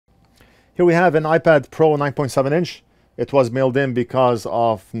Here we have an iPad Pro 9.7 inch. It was mailed in because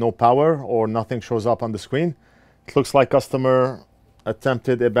of no power or nothing shows up on the screen. It looks like customer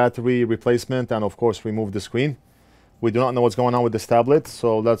attempted a battery replacement and of course removed the screen. We do not know what's going on with this tablet,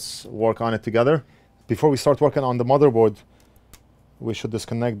 so let's work on it together. Before we start working on the motherboard, we should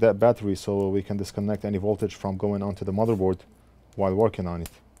disconnect that battery so we can disconnect any voltage from going onto the motherboard while working on it.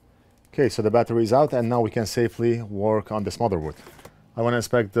 Okay, so the battery is out and now we can safely work on this motherboard. I want to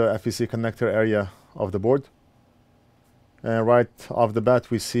inspect the FEC connector area of the board. And right off the bat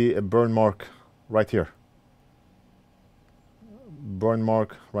we see a burn mark right here. Burn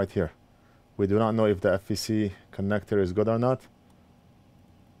mark right here. We do not know if the FEC connector is good or not.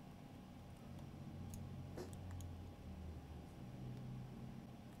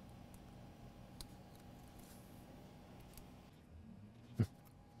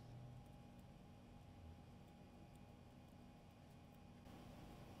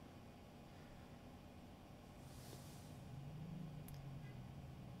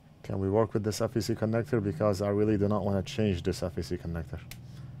 Can we work with this FEC connector? Because I really do not want to change this FEC connector.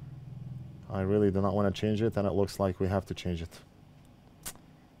 I really do not want to change it, and it looks like we have to change it.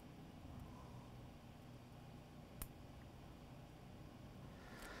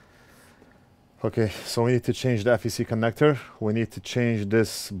 Okay, so we need to change the FEC connector. We need to change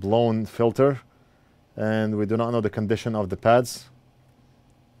this blown filter, and we do not know the condition of the pads.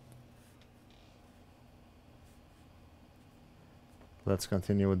 Let's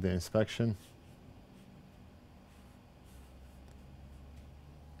continue with the inspection.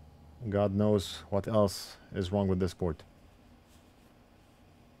 God knows what else is wrong with this board.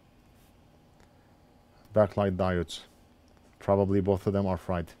 Backlight diodes. Probably both of them are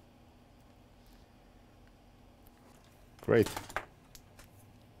fried. Great.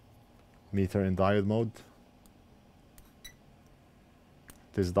 Meter in diode mode.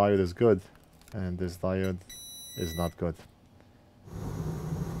 This diode is good, and this diode is not good.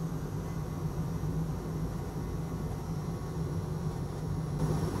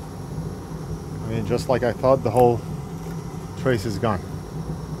 I mean, just like I thought, the whole trace is gone.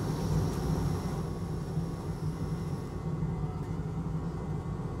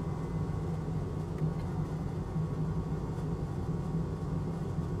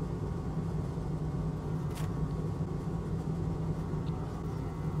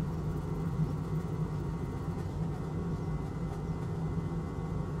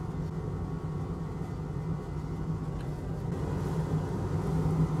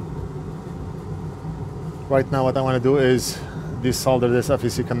 Right now what I want to do is desolder this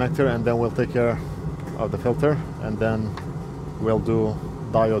FEC connector, and then we'll take care of the filter, and then we'll do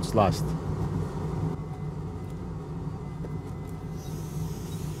diodes last.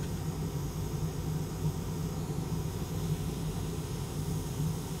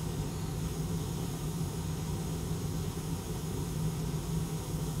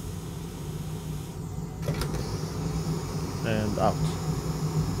 And out.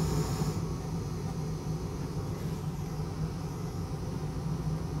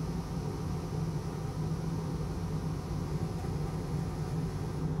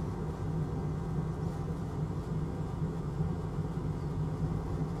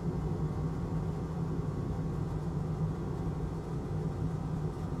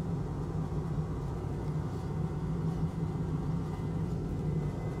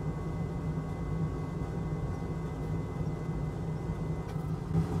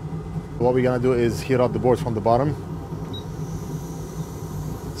 What we're gonna do is heat up the board from the bottom,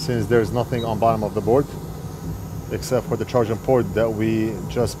 since there's nothing on bottom of the board except for the charging port that we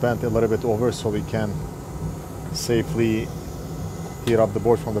just bent a little bit over, so we can safely heat up the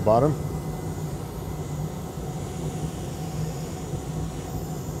board from the bottom.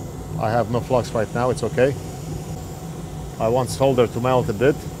 I have no flux right now, it's okay. I want solder to melt a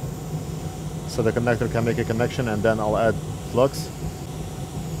bit so the connector can make a connection, and then I'll add flux.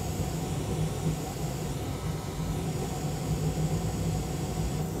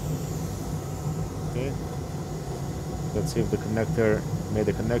 Okay. Let's see if the connector made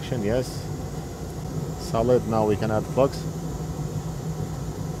a connection. Yes. Solid. Now we can add flux.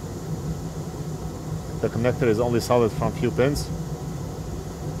 The connector is only solid from few pins.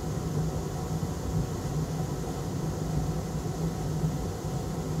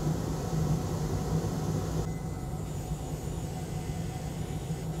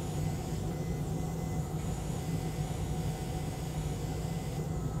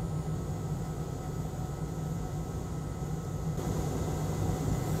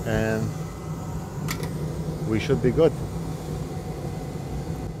 And we should be good.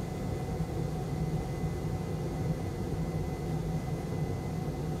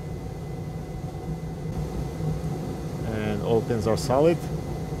 All pins are solid.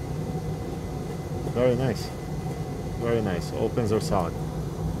 Very nice. Very nice. All pins are solid.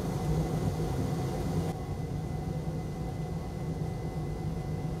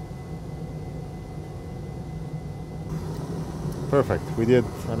 Perfect. We did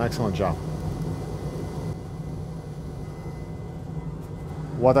an excellent job.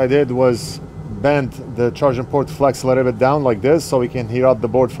 What I did was bend the charging port flex a little bit down like this so we can hear out the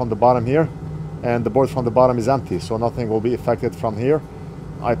board from the bottom here. And the board from the bottom is empty, so nothing will be affected from here.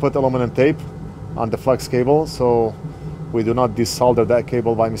 I put aluminum tape on the flex cable so we do not desolder that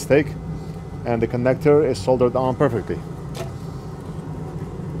cable by mistake. And the connector is soldered on perfectly.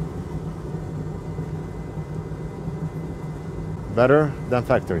 Better than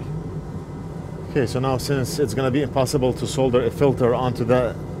factory. Okay, so now since it's going to be impossible to solder a filter onto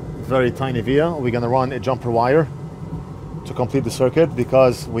that very tiny via, we're going to run a jumper wire to complete the circuit,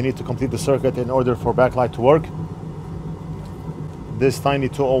 because we need to complete the circuit in order for backlight to work. This tiny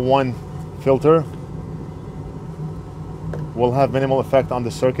 201 filter will have minimal effect on the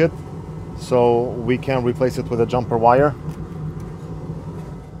circuit, so we can replace it with a jumper wire.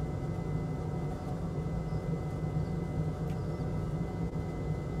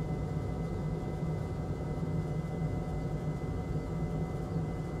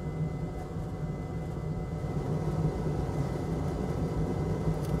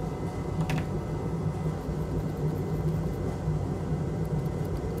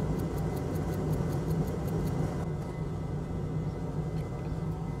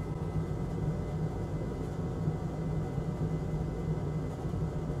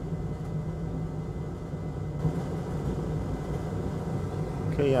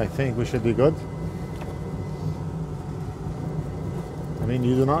 Okay, I think we should be good. I mean,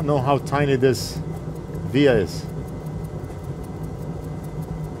 you do not know how tiny this via is.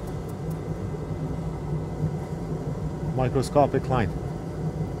 Microscopic line.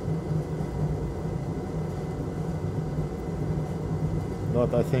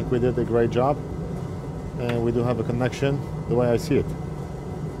 But I think we did a great job, and we do have a connection the way I see it.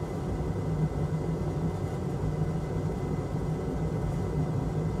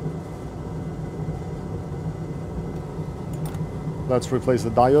 Let's replace the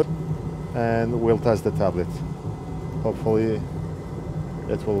diode and we'll test the tablet. Hopefully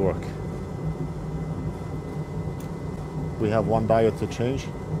it will work. We have one diode to change,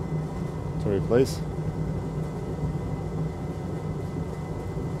 to replace.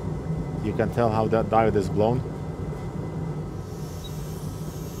 You can tell how that diode is blown.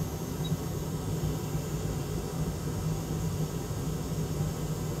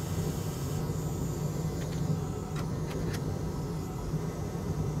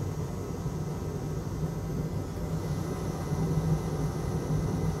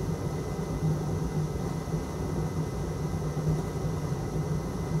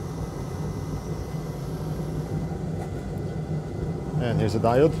 And here's a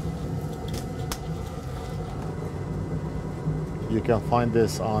diode. You can find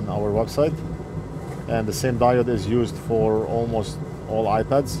this on our website. And the same diode is used for almost all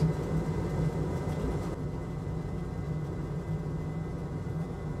iPads.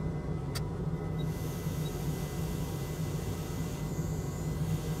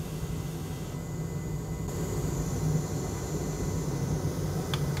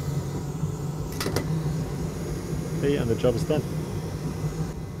 Okay, and the job is done.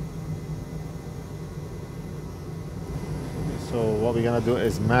 So what we're gonna do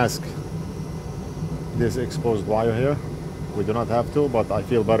is mask this exposed wire here. We do not have to, but I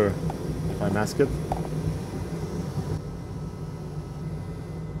feel better if I mask it.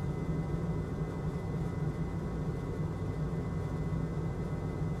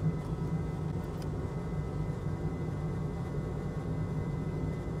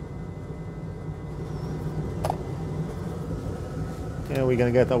 And we're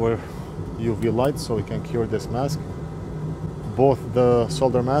gonna get our UV light so we can cure this mask. Both the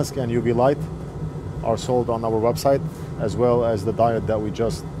solder mask and UV light are sold on our website, as well as the diode that we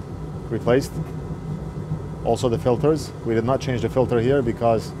just replaced. Also the filters. We did not change the filter here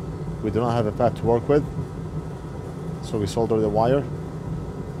because we do not have a pad to work with, so we soldered the wire.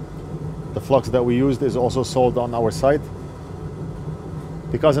 The flux that we used is also sold on our site,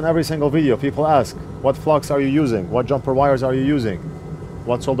 because in every single video people ask, what flux are you using? What jumper wires are you using?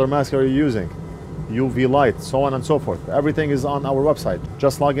 What solder mask are you using? UV light, so on and so forth. Everything is on our website.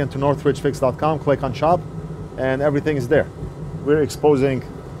 Just log into NorthridgeFix.com, click on shop, and everything is there. We're exposing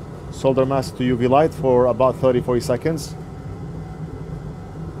solder mask to UV light for about 30-40 seconds.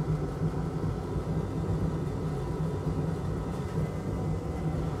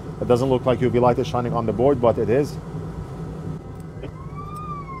 It doesn't look like UV light is shining on the board, but it is.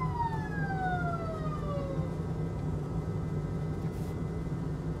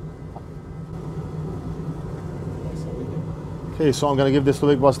 Okay, so I'm gonna give this to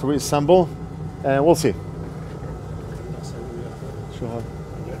Big Boss to reassemble, and we'll see. شو هذا؟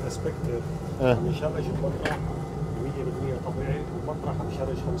 الاسبكتر عم يشرج المطرح 100% طبيعي والمطرح عم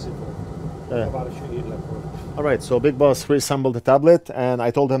يشرج 5 فوق. ما بعرف شو يقول لك. Alright, so Big Boss reassembled the tablet, and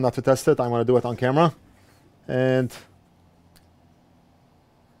I told him not to test it. I'm gonna do it on camera, and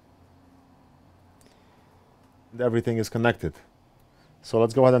everything is connected. So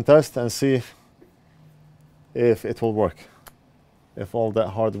let's go ahead and test and see if it will work. If all that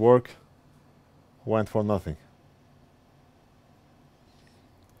hard work went for nothing.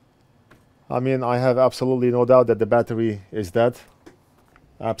 I mean, I have absolutely no doubt that the battery is dead.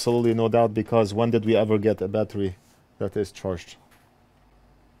 Absolutely no doubt, because when did we ever get a battery that is charged?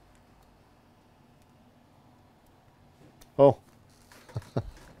 Oh.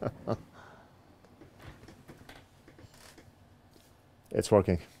 It's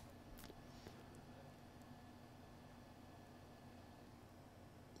working.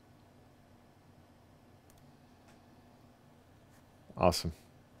 Awesome.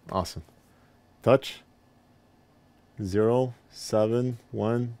 Awesome. Touch. 0, 7,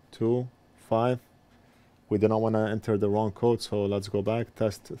 1, 2, 5. We do not want to enter the wrong code, so let's go back.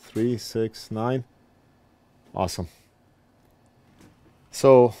 Test 3, 6, 9. Awesome.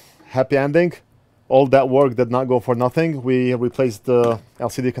 So, happy ending. All that work did not go for nothing. We replaced the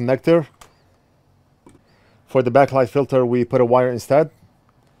LCD connector. For the backlight filter, we put a wire instead.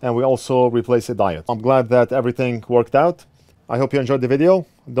 And we also replaced a diode. I'm glad that everything worked out. I hope you enjoyed the video.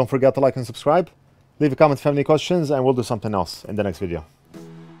 Don't forget to like and subscribe. Leave a comment if you have any questions, and we'll do something else in the next video.